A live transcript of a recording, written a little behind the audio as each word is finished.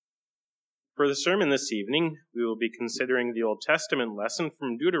For the sermon this evening, we will be considering the Old Testament lesson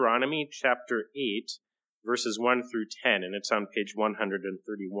from Deuteronomy chapter 8, verses 1 through 10, and it's on page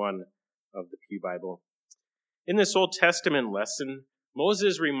 131 of the Pew Bible. In this Old Testament lesson,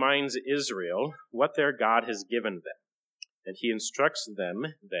 Moses reminds Israel what their God has given them, and he instructs them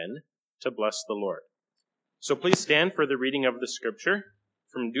then to bless the Lord. So please stand for the reading of the scripture.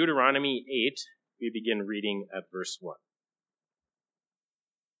 From Deuteronomy 8, we begin reading at verse 1.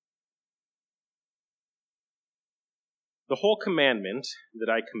 The whole commandment that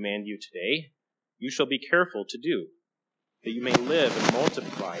I command you today, you shall be careful to do, that you may live and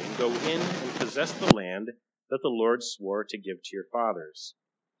multiply and go in and possess the land that the Lord swore to give to your fathers.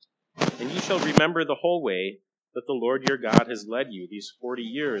 And you shall remember the whole way that the Lord your God has led you these 40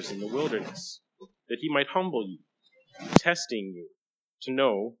 years in the wilderness, that he might humble you, testing you to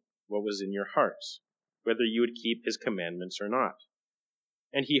know what was in your hearts, whether you would keep his commandments or not.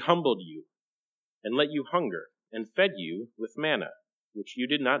 And he humbled you and let you hunger, and fed you with manna, which you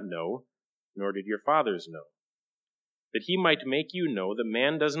did not know, nor did your fathers know, that he might make you know that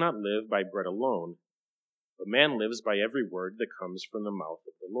man does not live by bread alone, but man lives by every word that comes from the mouth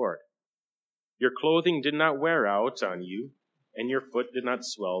of the Lord. Your clothing did not wear out on you, and your foot did not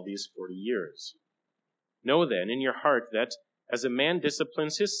swell these 40 years. Know then in your heart that, as a man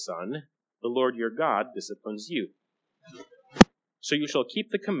disciplines his son, the Lord your God disciplines you. So you shall keep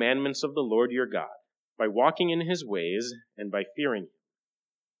the commandments of the Lord your God, by walking in his ways and by fearing him.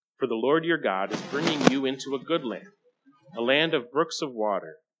 For the Lord your God is bringing you into a good land, a land of brooks of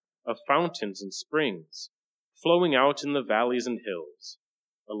water, of fountains and springs, flowing out in the valleys and hills,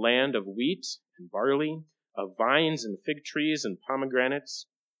 a land of wheat and barley, of vines and fig trees and pomegranates,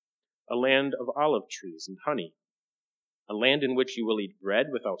 a land of olive trees and honey, a land in which you will eat bread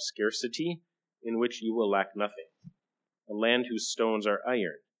without scarcity, in which you will lack nothing, a land whose stones are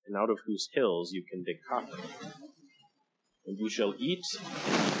iron, and out of whose hills you can dig copper. And you shall eat and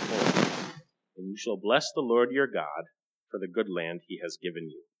be full, and you shall bless the Lord your God for the good land he has given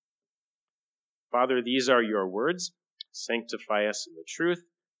you. Father, these are your words. Sanctify us in the truth.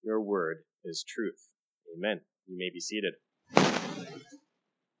 Your word is truth. Amen. You may be seated.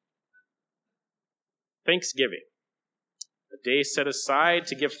 Thanksgiving, a day set aside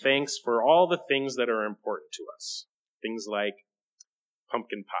to give thanks for all the things that are important to us. Things like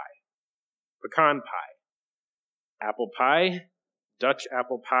pumpkin pie, pecan pie, apple pie, Dutch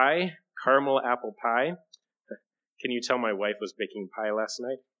apple pie, caramel apple pie. Can you tell my wife was baking pie last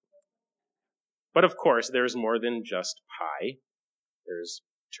night? But of course, there's more than just pie. There's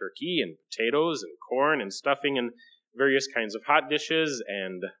turkey and potatoes and corn and stuffing and various kinds of hot dishes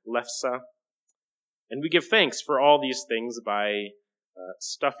and lefse. And we give thanks for all these things by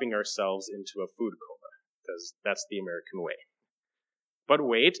stuffing ourselves into a food coma, because that's the American way. But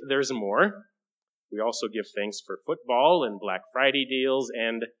wait, there's more. We also give thanks for football and Black Friday deals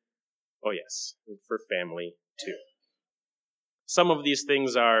and, oh yes, for family too. Some of these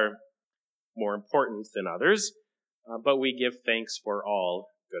things are more important than others, but we give thanks for all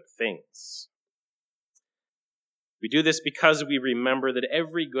good things. We do this because we remember that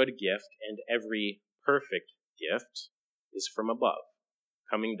every good gift and every perfect gift is from above,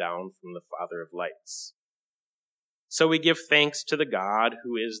 coming down from the Father of lights. So we give thanks to the God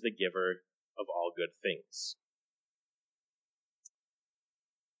who is the giver of all good things.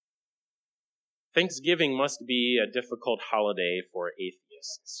 Thanksgiving must be a difficult holiday for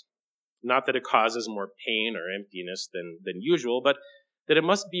atheists. Not that it causes more pain or emptiness than usual, but that it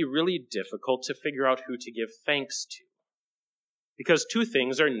must be really difficult to figure out who to give thanks to. Because two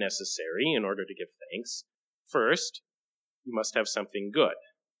things are necessary in order to give thanks. First, you must have something good.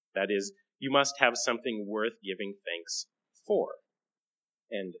 That is, you must have something worth giving thanks for.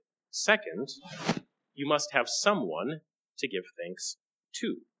 And second, you must have someone to give thanks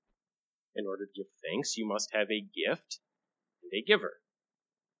to. In order to give thanks, you must have a gift and a giver.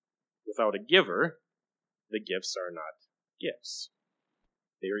 Without a giver, the gifts are not gifts.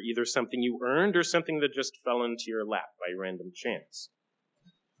 They are either something you earned or something that just fell into your lap by random chance.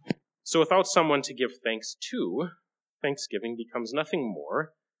 So without someone to give thanks to, Thanksgiving becomes nothing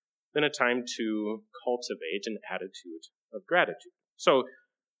more than a time to cultivate an attitude of gratitude. So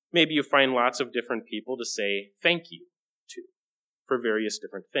maybe you find lots of different people to say thank you to for various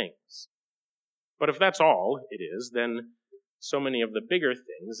different things. But if that's all it is, then so many of the bigger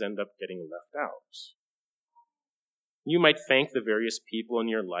things end up getting left out. You might thank the various people in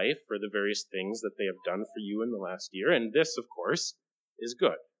your life for the various things that they have done for you in the last year, and this, of course, is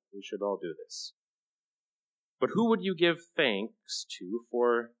good. We should all do this. But who would you give thanks to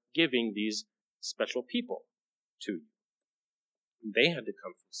for giving these special people to you? They had to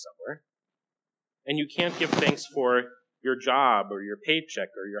come from somewhere. And you can't give thanks for your job or your paycheck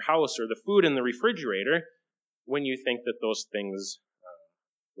or your house or the food in the refrigerator when you think that those things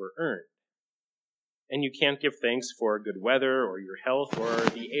were earned. And you can't give thanks for good weather or your health or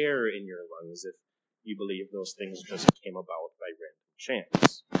the air in your lungs if you believe those things just came about by random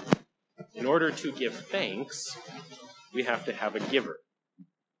chance. In order to give thanks, we have to have a giver.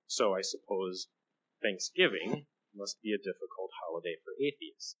 So I suppose Thanksgiving must be a difficult holiday for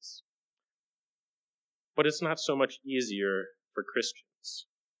atheists. But it's not so much easier for Christians,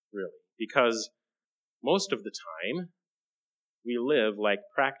 really, because most of the time we live like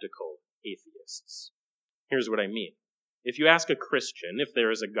practical atheists. Here's what I mean. If you ask a Christian if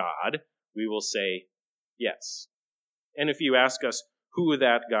there is a God, we will say yes. And if you ask us who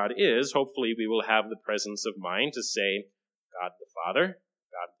that God is, hopefully we will have the presence of mind to say God the Father,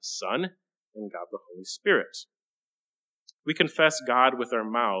 God the Son, and God the Holy Spirit. We confess God with our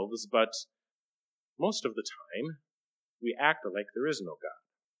mouths, but most of the time we act like there is no God.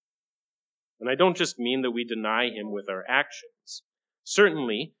 And I don't just mean that we deny him with our actions.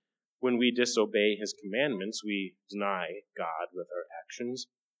 Certainly, when we disobey his commandments, we deny God with our actions.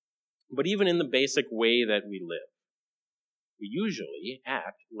 But even in the basic way that we live, we usually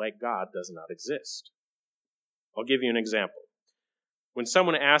act like God does not exist. I'll give you an example. When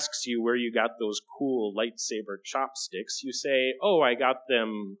someone asks you where you got those cool lightsaber chopsticks, you say, "Oh, I got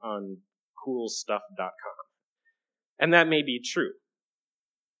them on coolstuff.com." And that may be true.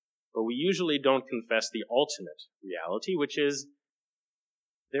 But we usually don't confess the ultimate reality, which is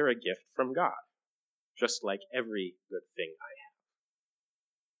they're a gift from God, just like every good thing I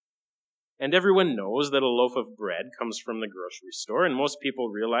have. And everyone knows that a loaf of bread comes from the grocery store, and most people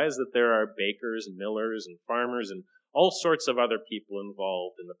realize that there are bakers, millers, and farmers, and all sorts of other people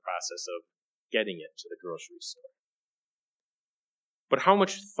involved in the process of getting it to the grocery store. But how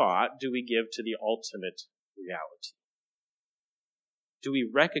much thought do we give to the ultimate reality? Do we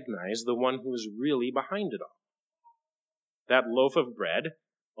recognize the one who is really behind it all? That loaf of bread,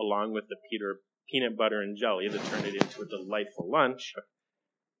 along with the peanut butter and jelly that turned it into a delightful lunch,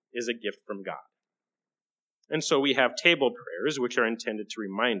 is a gift from God. And so we have table prayers, which are intended to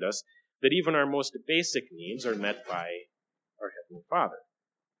remind us that even our most basic needs are met by our Heavenly Father.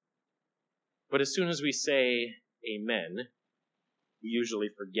 But as soon as we say amen, we usually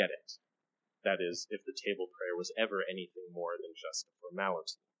forget it. That is, if the table prayer was ever anything more than just a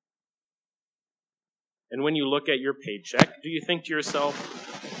formality. And when you look at your paycheck, do you think to yourself,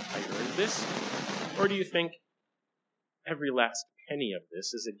 I earned this? Or do you think, every last penny of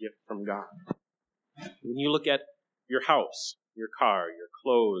this is a gift from God? When you look at your house, your car, your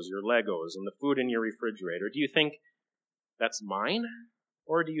clothes, your Legos, and the food in your refrigerator, do you think, that's mine?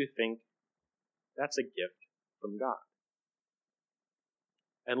 Or do you think, that's a gift from God?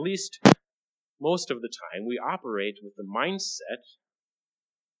 At least most of the time, we operate with the mindset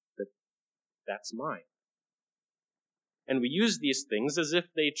that that's mine. And we use these things as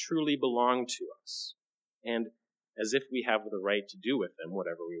if they truly belong to us, and as if we have the right to do with them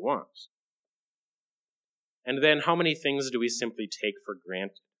whatever we want. And then how many things do we simply take for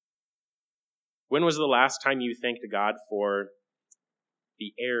granted? When was the last time you thanked God for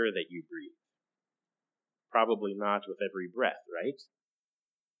the air that you breathe? Probably not with every breath, right?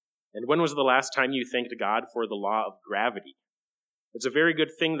 And when was the last time you thanked God for the law of gravity? It's a very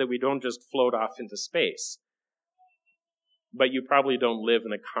good thing that we don't just float off into space. But you probably don't live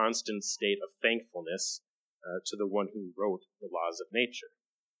in a constant state of thankfulness to the one who wrote the laws of nature.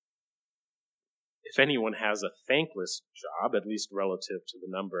 If anyone has a thankless job, at least relative to the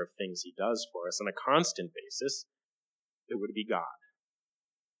number of things he does for us on a constant basis, it would be God.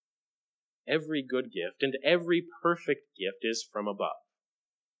 Every good gift and every perfect gift is from above,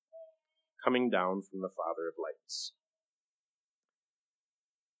 coming down from the Father of lights.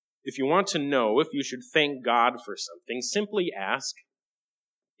 If you want to know if you should thank God for something, simply ask,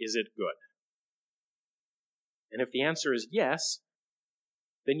 is it good? And if the answer is yes,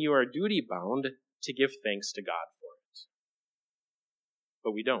 then you are duty-bound to give thanks to God for it.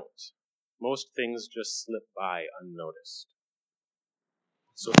 But we don't. Most things just slip by unnoticed.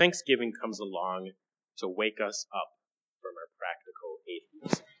 So Thanksgiving comes along to wake us up from our practical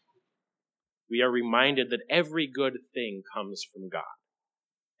atheism. We are reminded that every good thing comes from God,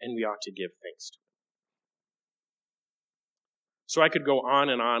 and we ought to give thanks to Him. So I could go on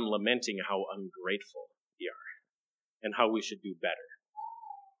and on lamenting how ungrateful we are, and how we should do better.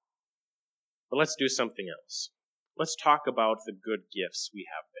 But let's do something else. Let's talk about the good gifts we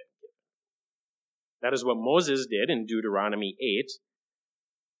have been given. That is what Moses did in Deuteronomy 8.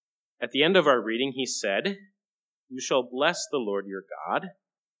 At the end of our reading, he said, "You shall bless the Lord your God,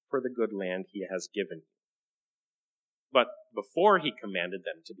 for the good land he has given you." But before he commanded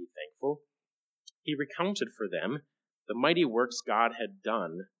them to be thankful, he recounted for them the mighty works God had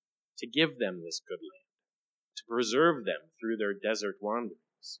done to give them this good land, to preserve them through their desert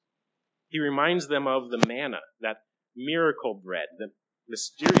wanderings. He reminds them of the manna, that miracle bread that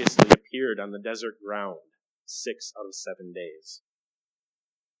mysteriously appeared on the desert ground 6 out of 7 days.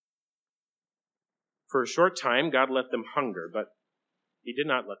 For a short time, God let them hunger, but he did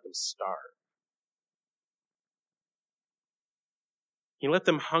not let them starve. He let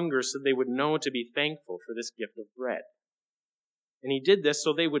them hunger so they would know to be thankful for this gift of bread. And he did this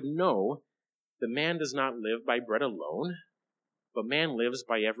so they would know that man does not live by bread alone, but man lives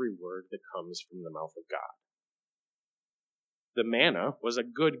by every word that comes from the mouth of God. The manna was a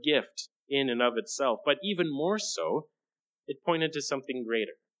good gift in and of itself, but even more so, it pointed to something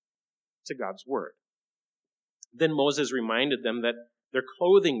greater, to God's word. Then Moses reminded them that their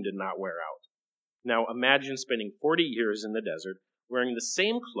clothing did not wear out. Now imagine spending 40 years in the desert wearing the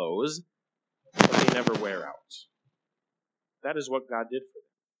same clothes, but they never wear out. That is what God did for them.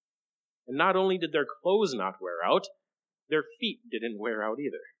 And not only did their clothes not wear out, their feet didn't wear out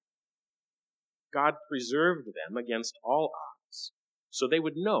either. God preserved them against all odds, so they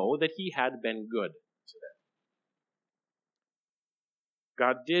would know that he had been good to them.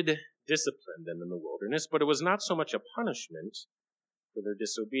 God did discipline them in the wilderness, but it was not so much a punishment for their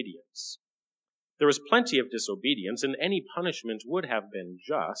disobedience. There was plenty of disobedience, and any punishment would have been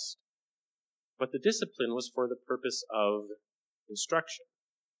just, but the discipline was for the purpose of instruction,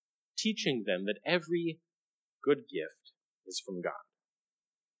 teaching them that every good gift is from God.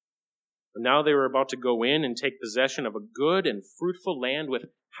 And now they were about to go in and take possession of a good and fruitful land with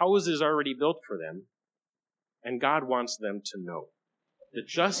houses already built for them, and God wants them to know that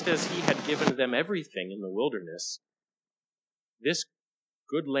just as he had given them everything in the wilderness, this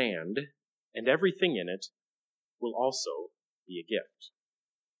good land and everything in it will also be a gift.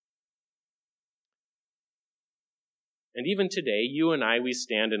 And even today, you and I, we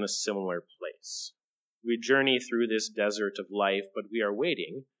stand in a similar place. We journey through this desert of life, but we are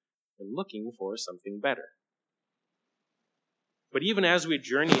waiting and looking for something better. But even as we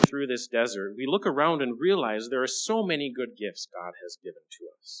journey through this desert, we look around and realize there are so many good gifts God has given to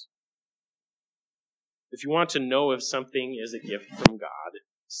us. If you want to know if something is a gift from God,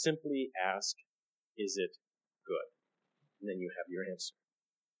 simply ask, is it good? And then you have your answer.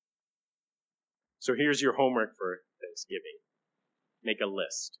 So here's your homework for Thanksgiving. Make a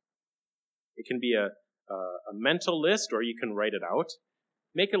list. It can be a mental list, or you can write it out.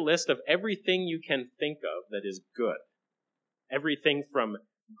 Make a list of everything you can think of that is good. Everything from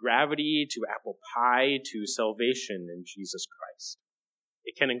gravity to apple pie to salvation in Jesus Christ.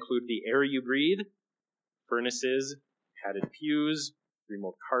 It can include the air you breathe, furnaces, padded pews,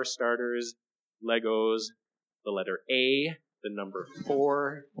 remote car starters, Legos, the letter A, the number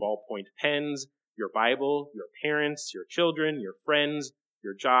 4, ballpoint pens, your Bible, your parents, your children, your friends,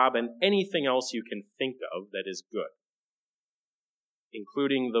 your job, and anything else you can think of that is good,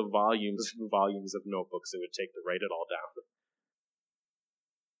 including the volumes and volumes of notebooks it would take to write it all down.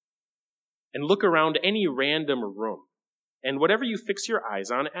 And look around any random room, and whatever you fix your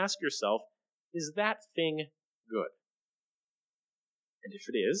eyes on, ask yourself, is that thing good? And if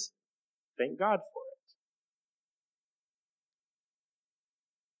it is, thank God for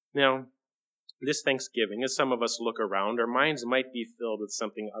it. Now, this Thanksgiving, as some of us look around, our minds might be filled with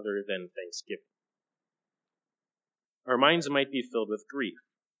something other than Thanksgiving. Our minds might be filled with grief.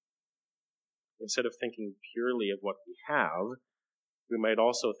 Instead of thinking purely of what we have, we might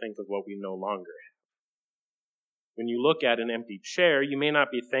also think of what we no longer have. When you look at an empty chair, you may not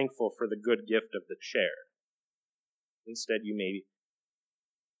be thankful for the good gift of the chair. Instead, you may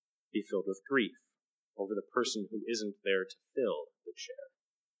be filled with grief over the person who isn't there to fill the chair.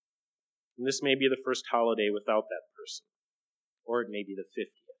 And this may be the first holiday without that person, or it may be the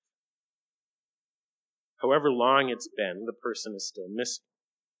 50th. However long it's been, the person is still missing.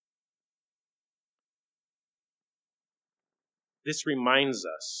 This reminds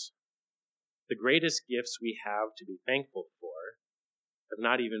us the greatest gifts we have to be thankful for have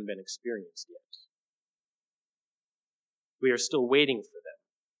not even been experienced yet. We are still waiting for them.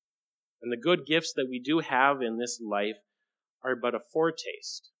 And the good gifts that we do have in this life are but a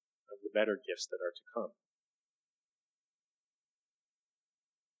foretaste of the better gifts that are to come.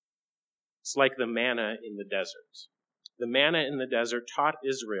 It's like the manna in the desert. The manna in the desert taught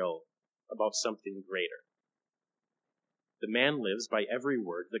Israel about something greater. The man lives by every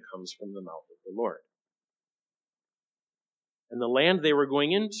word that comes from the mouth of the Lord. And the land they were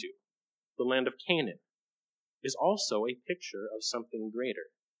going into, the land of Canaan, is also a picture of something greater.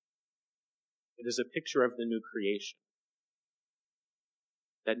 It is a picture of the new creation.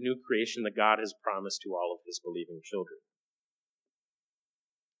 That new creation that God has promised to all of his believing children.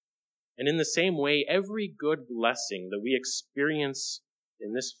 And in the same way, every good blessing that we experience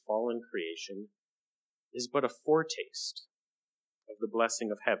in this fallen creation is but a foretaste of the blessing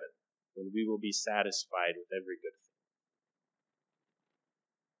of heaven, when we will be satisfied with every good thing.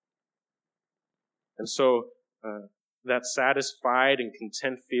 And so, that satisfied and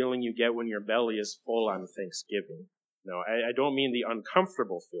content feeling you get when your belly is full on Thanksgiving. No, I don't mean the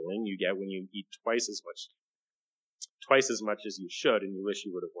uncomfortable feeling you get when you eat twice as much as you should and you wish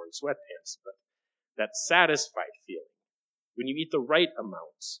you would have worn sweatpants, but that satisfied feeling when you eat the right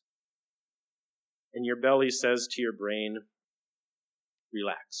amount and your belly says to your brain,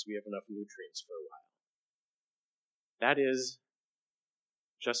 relax, we have enough nutrients for a while. That is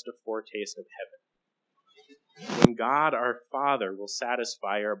just a foretaste of heaven. When God our Father will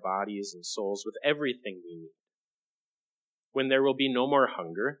satisfy our bodies and souls with everything we need. When there will be no more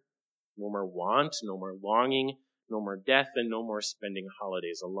hunger, no more want, no more longing, no more death, and no more spending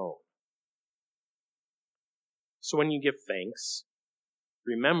holidays alone. So when you give thanks,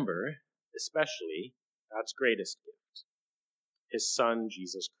 remember, especially, God's greatest gift, his Son,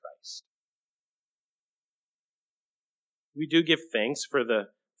 Jesus Christ. We do give thanks for the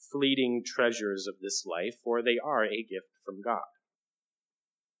fleeting treasures of this life, for they are a gift from God.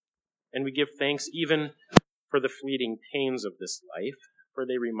 And we give thanks even for the fleeting pains of this life, for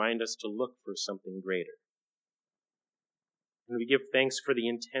they remind us to look for something greater. And we give thanks for the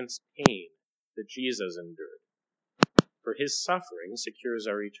intense pain that Jesus endured, for his suffering secures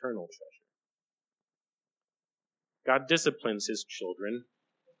our eternal treasure. God disciplines his children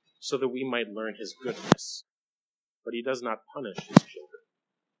so that we might learn his goodness, but he does not punish his children,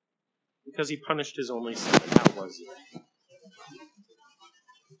 because he punished his only son, and that was it.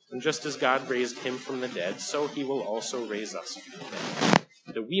 And just as God raised him from the dead, so he will also raise us from the dead,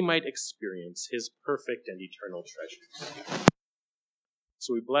 that we might experience his perfect and eternal treasures.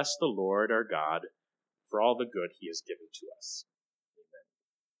 So we bless the Lord our God for all the good he has given to us.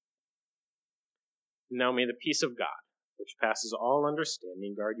 Amen. Now may the peace of God, which passes all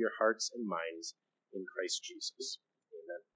understanding, guard your hearts and minds in Christ Jesus.